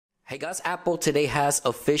Hey guys, Apple today has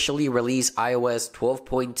officially released iOS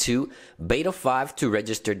 12.2 Beta 5 to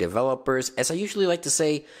registered developers. As I usually like to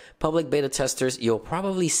say, public beta testers, you'll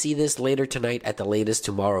probably see this later tonight at the latest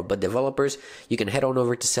tomorrow. But developers, you can head on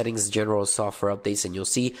over to Settings, General Software Updates, and you'll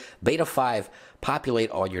see Beta 5 populate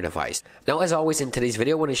on your device. Now, as always in today's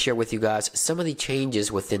video, I want to share with you guys some of the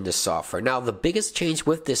changes within the software. Now, the biggest change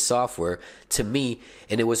with this software to me,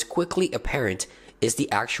 and it was quickly apparent, is the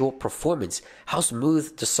actual performance, how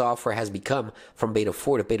smooth the software has become from Beta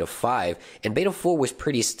 4 to Beta 5. And Beta 4 was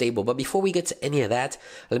pretty stable, but before we get to any of that,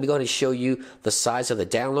 let me go ahead and show you the size of the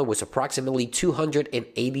download was approximately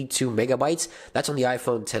 282 megabytes. That's on the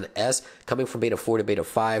iPhone XS, coming from Beta 4 to Beta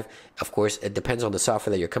 5. Of course, it depends on the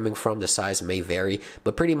software that you're coming from. The size may vary,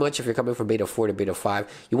 but pretty much if you're coming from Beta 4 to Beta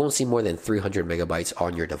 5, you won't see more than 300 megabytes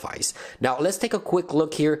on your device. Now, let's take a quick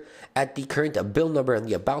look here at the current build number in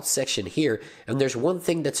the About section here, and there's one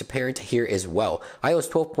thing that's apparent here as well. iOS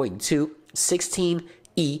 12.2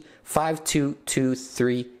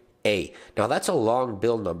 16E5223A. Now that's a long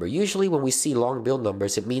build number. Usually when we see long build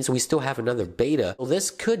numbers, it means we still have another beta. So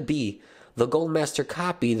this could be the Gold Master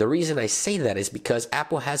copy. The reason I say that is because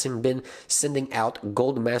Apple hasn't been sending out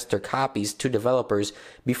Gold Master copies to developers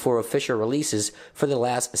before official releases for the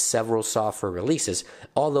last several software releases.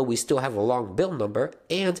 Although we still have a long build number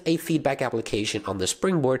and a feedback application on the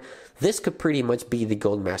Springboard, this could pretty much be the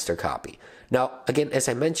Gold Master copy. Now, again, as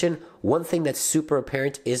I mentioned, one thing that's super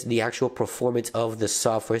apparent is the actual performance of the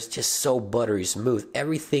software. It's just so buttery smooth.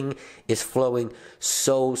 Everything is flowing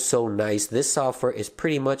so nice. This software is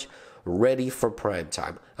pretty much ready for prime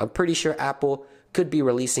time. I'm pretty sure Apple could be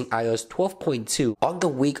releasing iOS 12.2 on the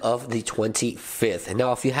week of the 25th. And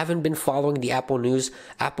now, if you haven't been following the Apple news,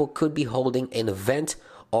 Apple could be holding an event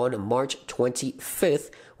on March 25th,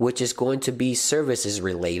 which is going to be services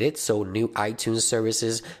related. So new iTunes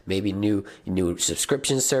services, maybe new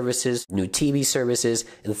subscription services, new TV services,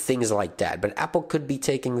 and things like that. But Apple could be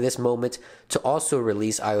taking this moment to also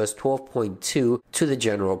release iOS 12.2 to the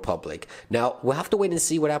general public. Now, we'll have to wait and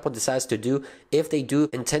see what Apple decides to do. If they do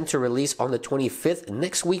intend to release on the 25th,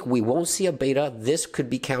 next week we won't see a beta. This could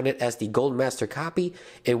be counted as the Gold Master copy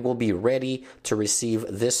and will be ready to receive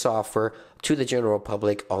this software to the general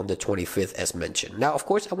public on the 25th as mentioned. Now, of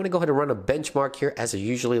course, I want to go ahead and run a benchmark here as I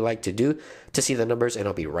usually like to do to see the numbers, and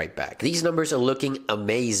I'll be right back. These numbers are looking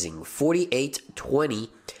amazing. 4820,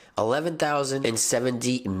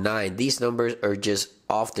 11,079. These numbers are just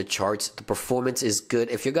off the charts. The performance is good.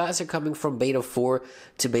 If you guys are coming from Beta 4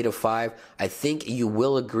 to Beta 5, I think you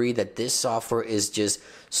will agree that this software is just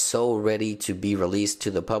so ready to be released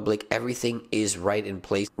to the public. Everything is right in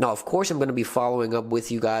place. Now, of course, I'm going to be following up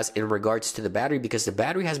with you guys in regards to the battery, because the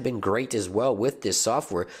battery has been great as well with this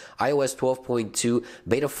software. iOS 12.2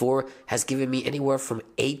 Beta 4 has given me anywhere from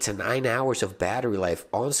 8 to 9 hours of battery life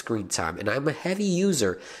on screen time, and I'm a heavy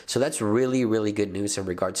user, so that's really good news in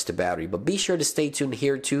regards to battery. But be sure to stay tuned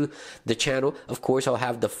here to the channel. Of course, I'll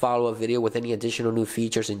have the follow-up video with any additional new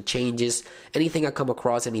features and changes, anything I come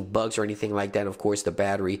across, any bugs or anything like that. Of course, the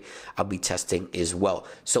battery I'll be testing as well.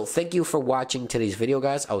 So thank you for watching today's video,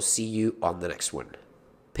 guys. I'll see you on the next one.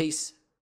 Peace.